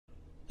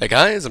Hey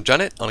guys, I'm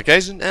Janet on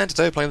occasion, and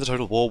today we're playing the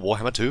Total War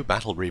Warhammer II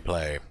Battle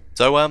Replay.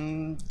 So,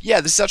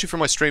 yeah, this is actually from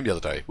my stream the other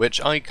day,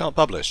 which I can't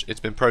publish. It's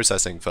been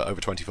processing for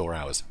over 24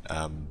 hours.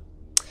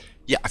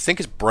 Yeah, I think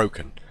it's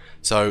broken,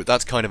 so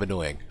that's kind of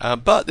annoying.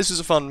 But this is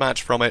a fun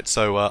match from it,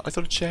 so I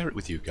thought I'd share it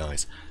with you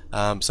guys.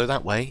 So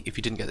that way, if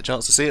you didn't get the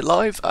chance to see it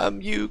live,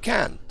 you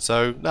can.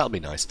 So that'll be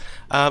nice.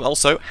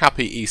 Also,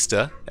 Happy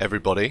Easter,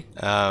 everybody.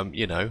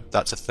 You know,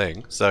 that's a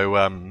thing. So,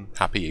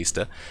 Happy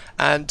Easter.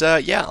 And,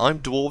 yeah, I'm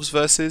Dwarves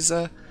versus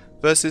the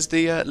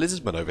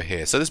Lizardmen over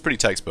here. So this is pretty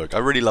textbook. I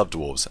really love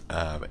Dwarves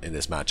in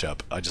this matchup.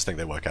 I just think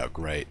they work out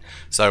great.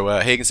 So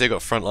here you can see I've got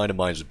a front line of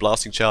mines with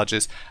blasting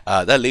charges.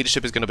 Their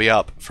leadership is going to be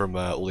up from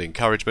all the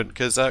encouragement,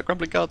 because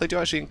Grumbling Guard, they do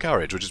actually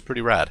encourage, which is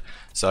pretty rad.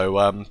 So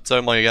my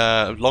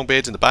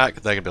Longbeards in the back,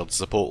 they're going to be able to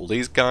support all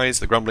these guys.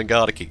 The Grumbling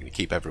Guard are going to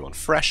keep everyone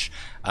fresh.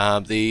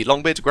 The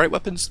Longbeards are great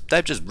weapons.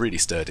 They're just really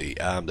sturdy.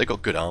 They've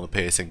got good armor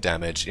piercing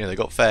damage. You know, they've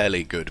got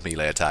fairly good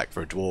melee attack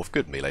for a dwarf,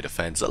 good melee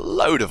defense, a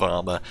load of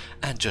armor,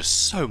 and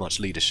just so much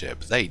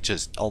leadership. They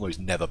just almost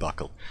never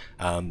buckle.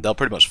 They'll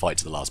pretty much fight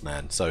to the last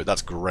man, so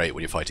that's great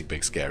when you're fighting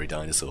big scary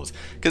dinosaurs,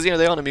 because you know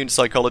they aren't immune to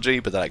psychology,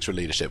 but that extra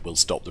leadership will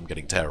stop them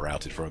getting terror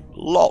routed for a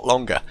lot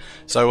longer.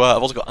 So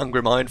I've also got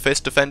Ungrim Iron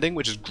Fist defending,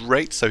 which is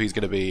great. So he's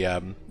going to be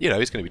you know,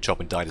 he's going to be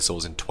chopping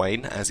dinosaurs in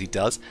twain as he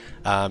does.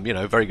 You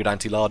know, very good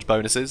anti-large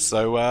bonuses.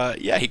 So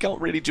yeah, he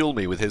can't really duel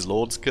me with his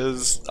lords,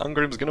 because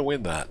Ungrim's going to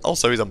win that.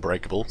 Also, he's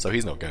unbreakable, so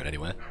he's not going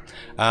anywhere.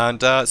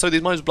 And so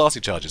these mines with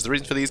blasting charges, the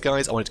reason for these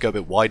guys, I wanted to go a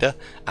bit wider,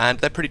 and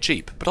they're pretty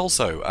cheap. But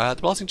also,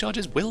 the blasting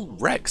charges will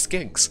wreck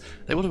skinks.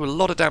 They will do a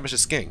lot of damage to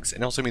skinks.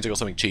 It also means I've got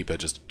something cheaper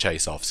just to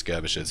chase off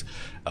skirmishers,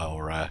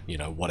 or, you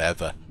know,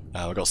 whatever.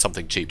 I've got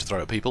something cheap to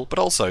throw at people, but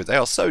also they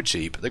are so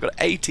cheap. They've got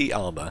 80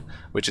 armor,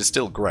 which is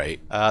still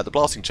great. The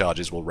blasting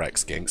charges will wreck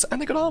skinks,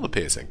 and they've got armor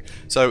piercing.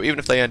 So even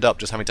if they end up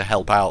just having to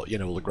help out, you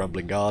know, all the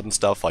Grumbling Guard and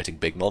stuff, fighting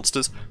big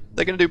monsters,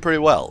 they're going to do pretty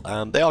well.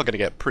 They are going to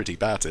get pretty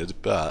battered,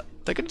 but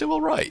they're going to do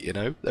alright, you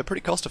know. They're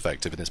pretty cost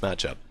effective in this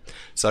matchup.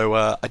 So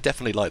I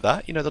definitely like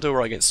that. You know, they'll do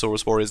alright against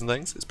Saurus Warriors and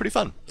things. It's pretty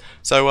fun.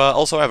 So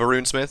also I have a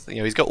Runesmith. You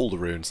know, he's got all the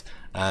runes.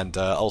 And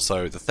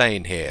also the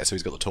Thane here, so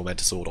he's got the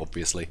Tormentor Sword,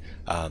 obviously.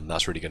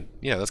 That's really going to,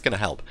 you know, that's going to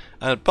help.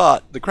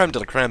 But the creme de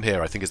la creme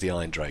here, I think, is the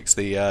Iron Drakes.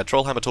 The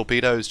Trollhammer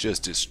Torpedoes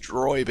just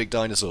destroy big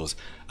dinosaurs.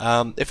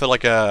 If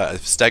like a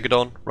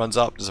Stegodon runs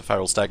up, there's a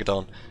Feral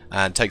Stegodon,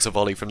 and takes a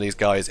volley from these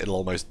guys, it'll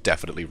almost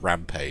definitely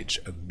rampage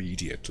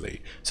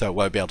immediately. So it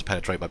won't be able to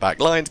penetrate my back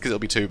lines, because it'll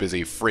be too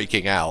busy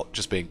freaking out,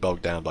 just being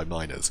bogged down by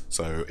miners.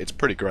 So it's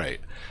pretty great.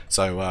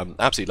 So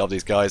absolutely love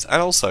these guys.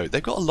 And also,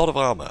 they've got a lot of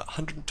armor,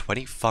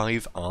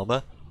 125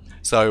 armor.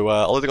 So,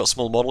 although they've got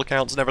small model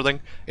counts and everything,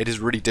 it is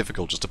really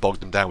difficult just to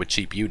bog them down with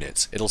cheap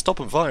units. It'll stop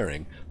them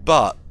firing,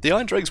 but the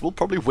Iron Drakes will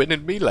probably win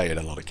in melee in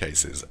a lot of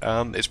cases.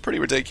 It's pretty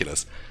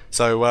ridiculous.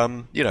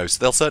 So, you know, so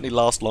they'll certainly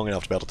last long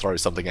enough to be able to throw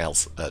something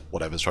else at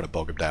whatever's trying to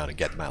bog them down and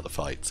get them out of the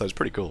fight. So it's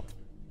pretty cool.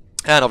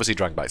 And obviously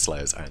Dragonback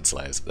Slayers and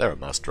Slayers. They're a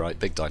must, right?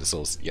 Big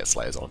dinosaurs, get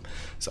Slayers on.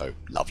 So,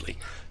 lovely.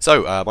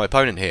 So, my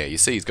opponent here, you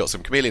see he's got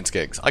some Chameleon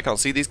Skinks. I can't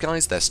see these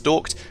guys, they're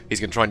stalked.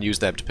 He's going to try and use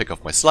them to pick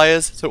off my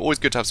Slayers. So, always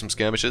good to have some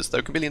skirmishers,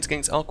 though Chameleon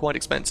Skinks are quite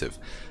expensive.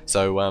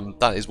 So,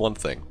 that is one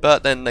thing.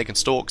 But then they can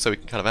stalk, so he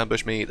can kind of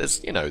ambush me.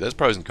 There's, you know, there's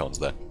pros and cons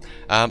there.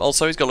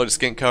 Also, he's got a load of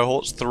Skink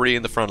cohorts, 3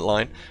 in the front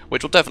line,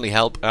 which will definitely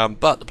help.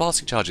 But the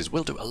blasting charges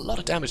will do a lot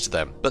of damage to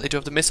them. But they do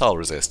have the missile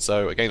resist,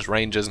 so against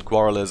rangers and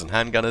quarrelers and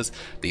handgunners,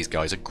 these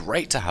guys are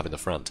great to have in the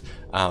front.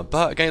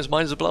 But against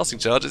miners with blasting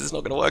charges, it's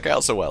not going to work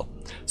out so well.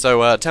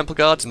 So Temple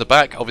Guards in the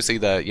back, obviously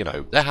they're, you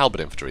know, they're halberd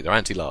infantry, they're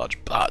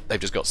anti-large, but they've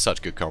just got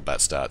such good combat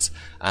stats,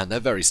 and they're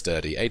very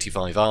sturdy.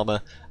 85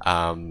 armor.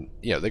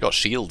 You know, they've got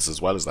shields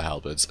as well as the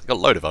halberds. They've got a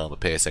load of armor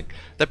piercing.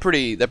 They're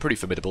pretty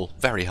formidable,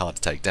 very hard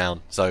to take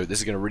down. So this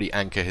is going to really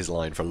anchor his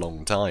line for a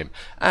long time,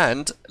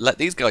 and let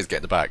these guys get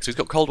in the back. So he's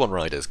got Cold One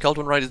Riders. Cold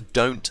One Riders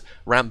don't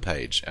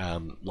rampage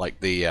like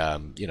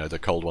the you know, the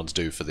Cold Ones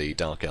do for the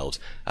Dark Elves.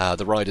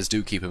 The Riders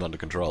do keep him under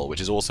control,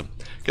 which is awesome,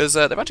 because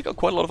they've actually got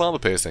quite a lot of armor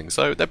piercing,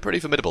 so they're pretty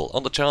formidable.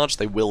 On the charge,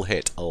 they will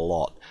hit a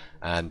lot,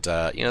 and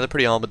you know, they're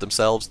pretty armored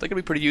themselves. They're going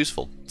to be pretty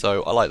useful,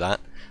 so I like that.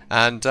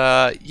 And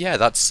yeah,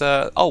 that's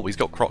oh, he's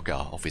got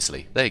Krotgar,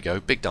 obviously. There you go,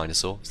 big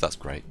dinosaur, so that's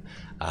great.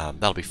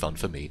 That'll be fun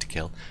for me to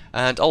kill.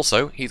 And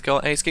also, he's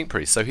got a Skink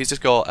Priest, so he's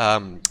just got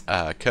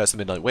Curse of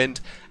Midnight Wind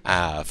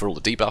for all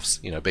the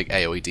debuffs, you know, big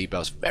AoE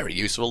debuffs, very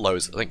useful.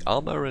 Those, I think,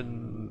 armor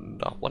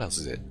and what else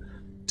is it?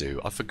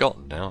 I've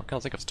forgotten now, I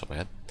can't think off the top of my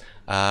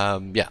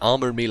head. Yeah,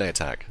 armor and melee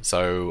attack.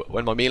 So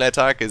when my melee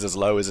attack is as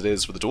low as it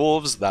is for the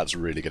dwarves, that's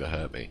really going to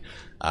hurt me.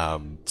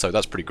 So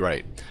that's pretty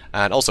great.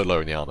 And also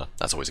lowering the armor.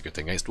 That's always a good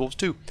thing against dwarves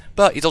too.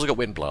 But he's also got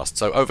Wind Blast.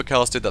 So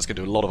overcasted, that's going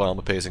to do a lot of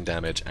armor piercing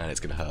damage, and it's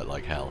going to hurt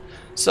like hell.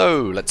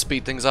 So let's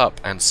speed things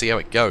up and see how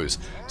it goes.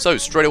 So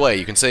straight away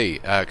you can see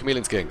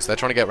Chameleon Skinks. They're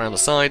trying to get around the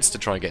sides to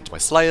try and get into my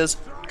Slayers.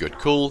 Good,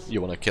 cool.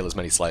 You want to kill as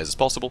many Slayers as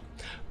possible.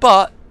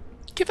 But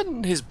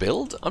given his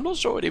build, I'm not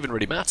sure it even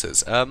really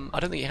matters. I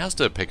don't think he has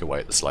to pick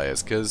away at the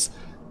Slayers, because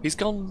he's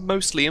gone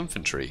mostly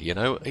infantry, you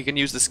know? He can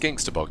use the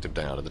Skinks to bog them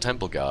down, and the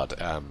Temple Guard,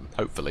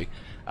 hopefully.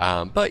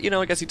 But, you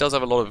know, I guess he does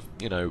have a lot of,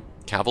 you know,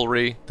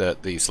 cavalry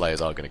that the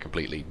Slayers are going to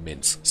completely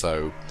mince.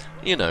 So,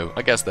 you know,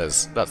 I guess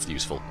that's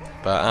useful.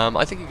 But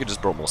I think he could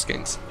just brought more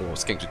skinks, or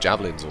skinks with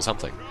javelins or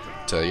something,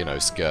 to, you know,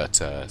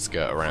 skirt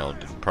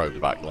around and probe the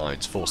back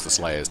lines, force the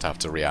Slayers to have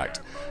to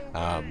react.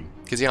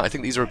 Because, yeah, I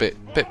think these are a bit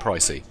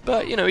pricey.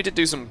 But, you know, he did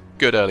do some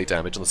good early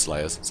damage on the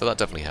Slayers, so that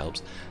definitely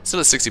helps. Still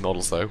at 60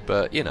 models, though,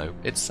 but, you know,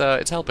 it's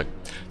helping.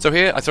 So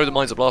here, I throw the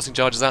mines of blasting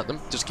charges at them,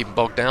 just to keep them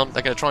bogged down.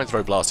 They're going to try and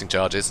throw blasting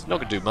charges. Not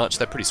going to do much,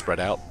 they're pretty spread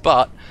out,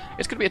 but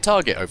it's going to be a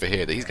target over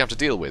here that he's going to have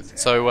to deal with.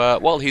 So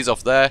while he's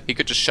off there, he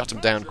could just shut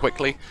them down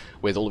quickly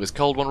with all of his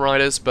Cold One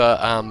Riders, but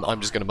I'm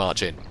just going to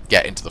march in,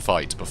 get into the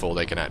fight before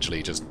they can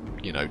actually just,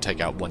 you know, take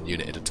out one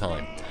unit at a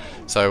time.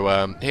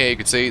 So here you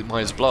can see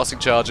mines of blasting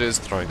charges,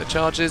 throwing the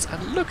charges,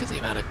 and look at the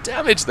amount of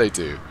damage they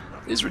do.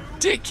 It's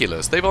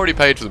ridiculous. They've already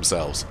paid for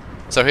themselves.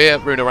 So here,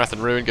 Rune of Wrath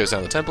and Ruin goes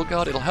down the Temple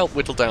Guard. It'll help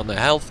whittle down their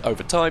health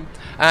over time,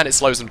 and it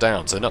slows them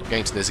down, so they're not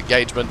getting to this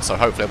engagement, so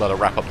hopefully I'll be able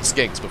to wrap up the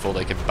Skinks before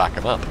they can back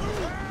them up.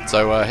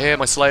 So here,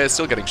 my Slayer's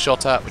still getting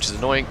shot at, which is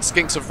annoying.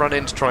 Skinks have run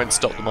in to try and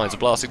stop the mines of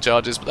blasting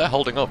charges, but they're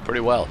holding up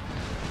pretty well.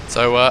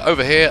 So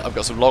over here, I've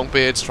got some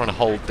Longbeards trying to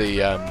hold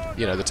the,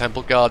 you know, the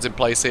Temple Guards in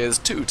place here. There's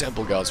 2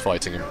 Temple Guards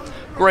fighting him.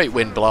 Great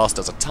Wind Blast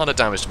does a ton of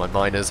damage to my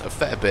miners, a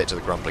fair bit to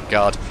the Grumbling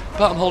Guard,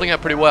 but I'm holding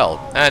out pretty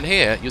well. And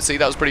here, you'll see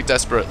that was pretty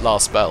desperate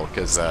last spell,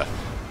 because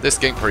this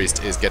Skink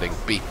Priest is getting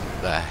beaten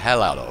the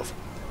hell out of.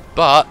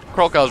 But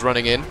Krokgar's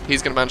running in.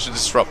 He's going to manage to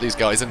disrupt these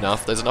guys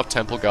enough. There's enough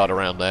Temple Guard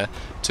around there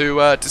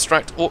to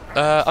distract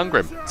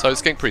Ungrim. So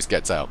Skink Priest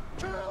gets out.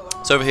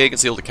 So over here you can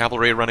see all the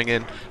cavalry running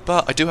in,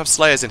 but I do have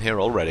Slayers in here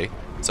already,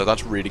 so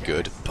that's really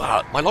good.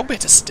 But my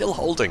Longbeard is still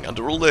holding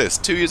under all this.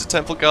 2 years of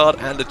Temple Guard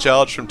and a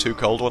charge from 2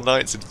 Cold One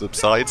Knights into the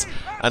sides,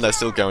 and they're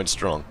still going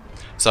strong.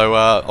 So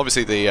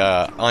obviously the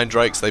Iron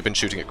Drakes, they've been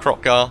shooting at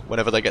Krokgar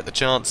whenever they get the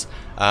chance.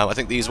 I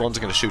think these ones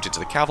are going to shoot into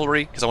the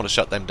cavalry, because I want to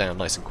shut them down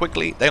nice and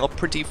quickly. They are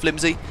pretty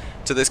flimsy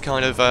to this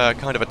kind of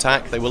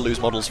attack. They will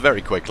lose models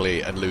very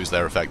quickly and lose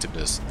their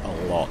effectiveness a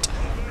lot.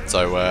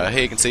 So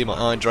here you can see my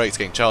Iron Drakes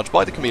getting charged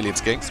by the Chameleon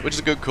Skinks, which is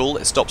a good call.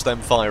 It stops them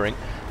firing.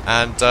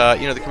 And,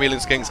 you know, the Chameleon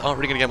Skinks aren't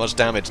really going to get much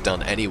damage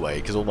done anyway,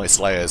 because all my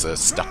Slayers are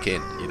stuck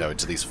in, you know,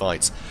 into these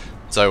fights.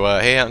 So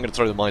here I'm going to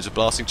throw the mines of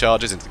blasting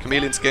charges into the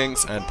Chameleon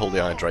Skinks and pull the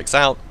Iron Drakes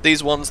out.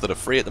 These ones that are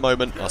free at the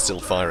moment are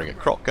still firing at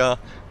Krokgar,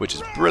 which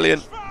is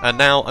brilliant. And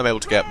now I'm able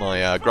to get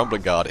my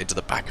Grumbling Guard into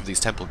the back of these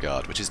Temple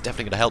Guard, which is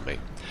definitely going to help me.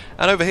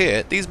 And over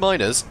here, these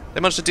miners,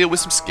 they managed to deal with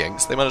some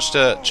Skinks. They managed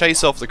to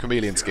chase off the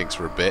Chameleon Skinks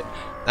for a bit,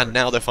 and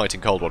now they're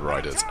fighting Cold One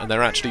Riders, and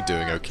they're actually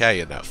doing okay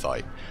in that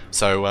fight.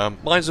 So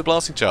mines of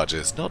blasting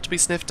charges, not to be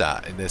sniffed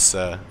at in this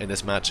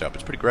matchup.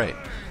 It's pretty great.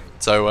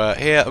 So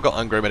here I've got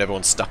Ungrim and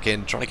everyone stuck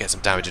in, trying to get some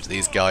damage into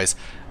these guys.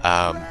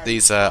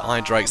 These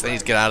Iron Drakes, they need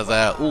to get out of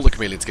there. All the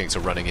Chameleon Skinks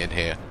are running in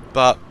here.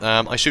 But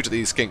I shoot at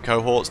these Skink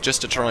cohorts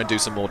just to try and do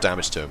some more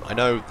damage to them. I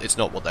know it's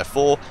not what they're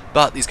for,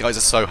 but these guys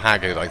are so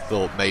haggard I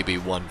thought maybe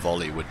one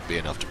volley would be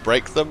enough to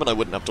break them and I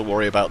wouldn't have to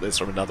worry about this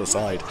from another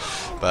side.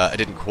 But it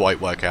didn't quite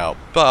work out.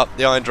 But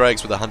the Iron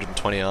Drakes with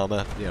 120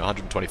 armor, you know,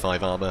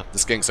 125 armor, the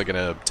Skinks are going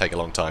to take a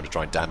long time to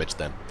try and damage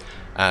them.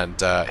 And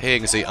here you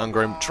can see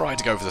Ungrim trying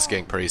to go for the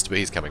Skink Priest, but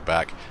he's coming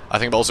back. I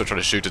think I'm also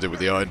trying to shoot at it with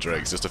the Iron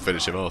Drakes just to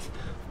finish him off.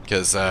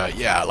 Because,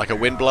 yeah, like a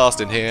Wind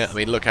Blast in here, I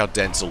mean, look how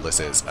dense all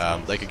this is.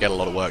 They could get a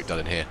lot of work done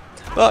in here.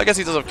 But I guess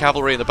he does have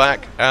cavalry in the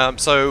back.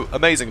 So,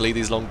 amazingly,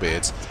 these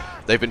Longbeards,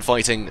 they've been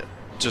fighting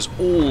just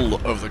all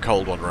of the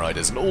Cold One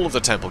Riders and all of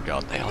the Temple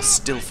Guard. They are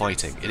still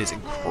fighting. It is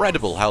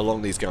incredible how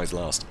long these guys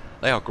last.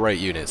 They are great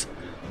units.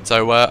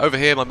 So over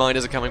here my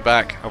miners are coming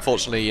back.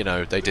 Unfortunately, you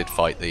know, they did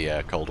fight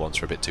the cold ones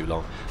for a bit too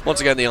long.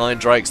 Once again the Iron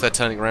Drakes, they're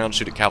turning around,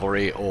 shoot at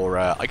cavalry, or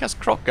I guess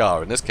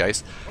Krokgar in this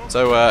case.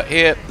 So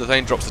here the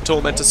Thane drops the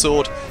Tormentor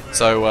Sword,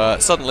 so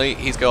suddenly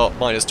he's got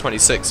minus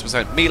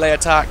 26% melee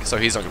attack, so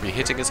he's not going to be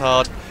hitting as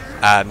hard.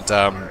 And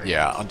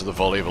yeah, under the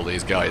volley of all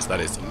these guys, that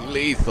is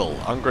lethal.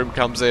 Ungrim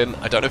comes in,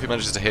 I don't know if he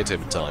manages to hit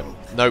him in time.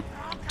 Nope,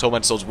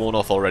 Tormentor Sword's worn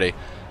off already.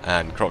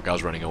 And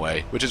Krokgar's running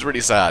away, which is really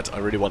sad. I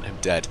really want him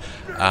dead.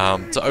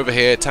 So over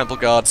here, Temple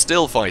Guard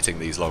still fighting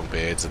these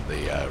Longbeards and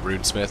the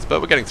Runesmith, but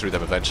we're getting through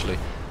them eventually.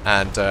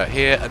 And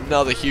here,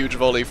 another huge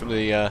volley from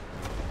the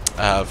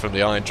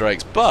Iron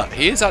Drakes, but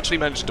he is actually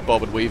managing to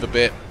bob and weave a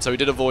bit, so he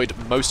did avoid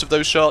most of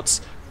those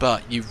shots,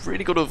 but you've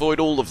really got to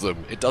avoid all of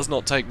them. It does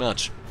not take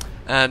much.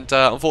 And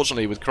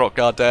unfortunately, with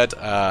Krokgar dead,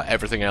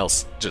 everything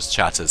else just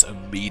chatters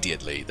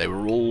immediately. They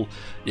were all,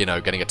 you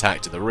know, getting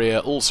attacked in the rear,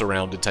 all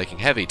surrounded, taking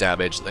heavy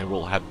damage. They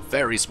all had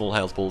very small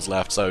health pools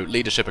left, so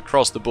leadership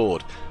across the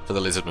board for the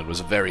Lizardmen was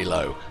very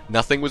low.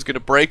 Nothing was going to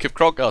break if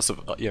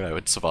Krokgar, you know,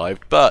 had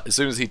survived, but as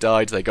soon as he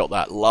died, they got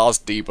that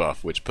last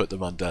debuff, which put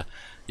them under,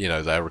 you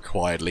know, their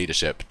required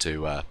leadership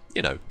to,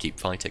 you know, keep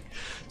fighting.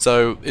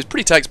 So it's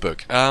pretty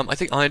textbook. I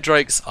think Iron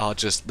Drakes are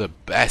just the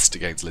best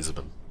against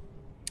Lizardmen.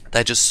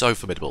 They're just so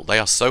formidable. They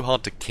are so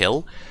hard to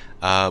kill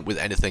with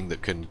anything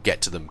that can get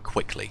to them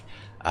quickly.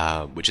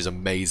 which is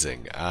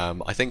amazing.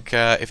 I think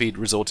if he'd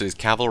resorted his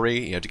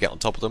cavalry, to get on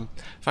top of them.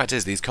 Fact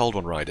is, these Cold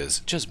One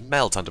Riders just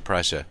melt under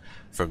pressure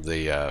from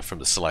the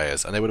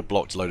Slayers, and they would have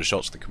blocked a load of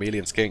shots from the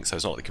Chameleon Skink. So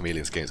it's not like the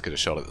Chameleon Skinks could have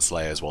shot at the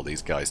Slayers while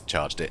these guys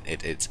charged it.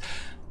 It's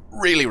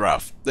really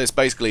rough. This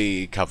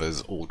basically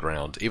covers all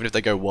ground. Even if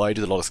they go wide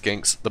with a lot of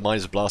Skinks, the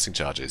miners of blasting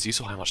charges, you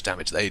saw how much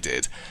damage they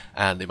did,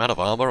 and the amount of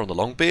armor on the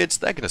Longbeards,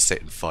 they're going to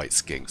sit and fight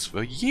Skinks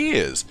for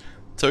years.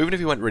 So even if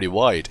you went really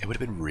wide, it would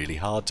have been really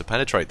hard to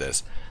penetrate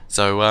this.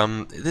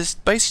 So this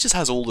base just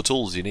has all the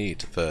tools you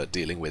need for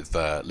dealing with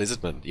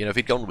Lizardmen. If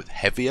he'd gone with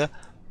heavier,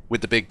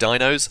 with the big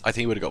dinos, I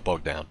think he would have got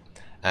bogged down.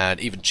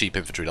 And even cheap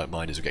infantry like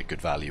miners would get good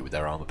value with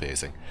their armor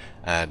piercing.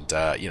 And,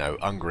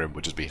 Ungrim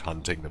would just be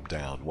hunting them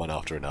down one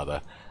after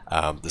another.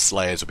 The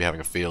Slayers would be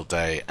having a field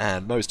day,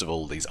 and most of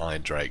all, these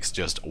Iron Drakes,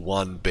 just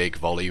one big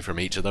volley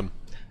from each of them.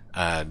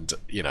 And,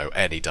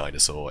 any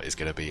dinosaur is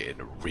going to be in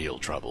real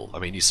trouble. I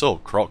mean, you saw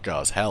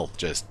Krokgar's health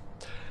just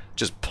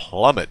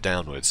plummet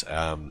downwards.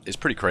 It's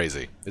pretty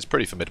crazy. It's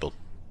pretty formidable.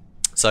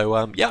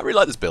 So, yeah, I really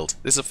like this build.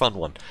 This is a fun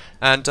one.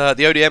 And the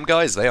ODM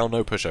guys, they are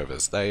no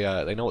pushovers.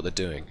 They know what they're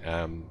doing.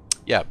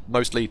 Yeah,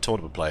 mostly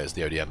tournament players,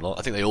 the ODM lot.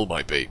 I think they all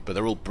might be, but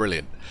they're all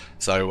brilliant.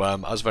 So I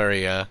was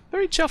very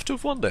chuffed to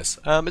have won this.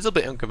 It's a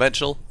bit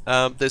unconventional,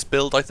 this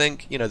build, I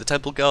think. The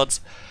Temple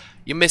Guards,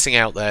 you're missing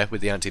out there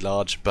with the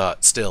anti-large,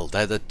 but still,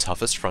 they're the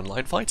toughest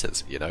frontline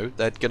fighters, They're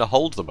going to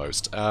hold the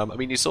most. I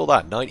mean, you saw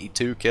that,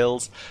 92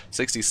 kills,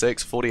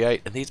 66,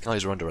 48, and these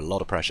guys are under a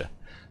lot of pressure.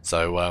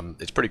 So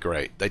it's pretty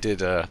great. They did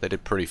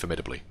pretty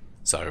formidably.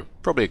 So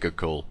probably a good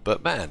call.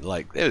 But man,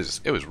 it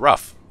was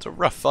rough. It's a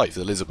rough fight for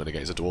the Lizardmen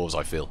against the Dwarves,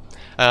 I feel.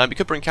 You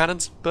could bring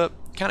cannons, but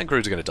cannon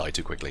crews are going to die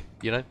too quickly.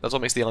 That's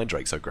what makes the Iron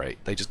Drake so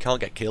great. They just can't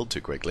get killed too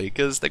quickly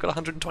because they've got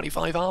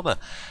 125 armor.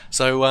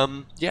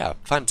 So yeah,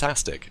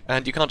 fantastic.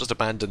 And you can't just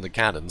abandon the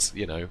cannons,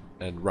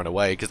 and run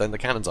away because then the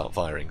cannons aren't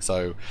firing.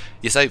 So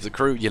you save the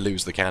crew, you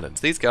lose the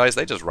cannons. These guys,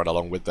 they just run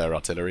along with their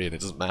artillery and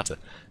it doesn't matter.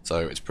 So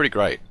it's pretty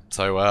great.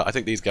 So I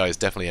think these guys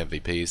definitely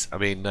MVPs. I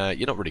mean,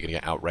 you're not really going to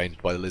get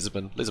outranged by the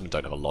Lizardmen. Lizardmen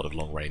don't have a lot of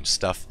long-range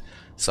stuff.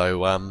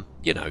 So,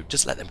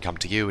 just let them come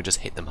to you and just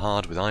hit them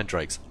hard with Iron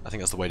Drakes. I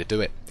think that's the way to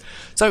do it.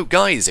 So,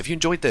 guys, if you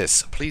enjoyed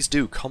this, please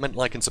do comment,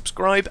 like, and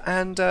subscribe,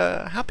 and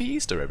happy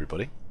Easter,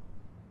 everybody.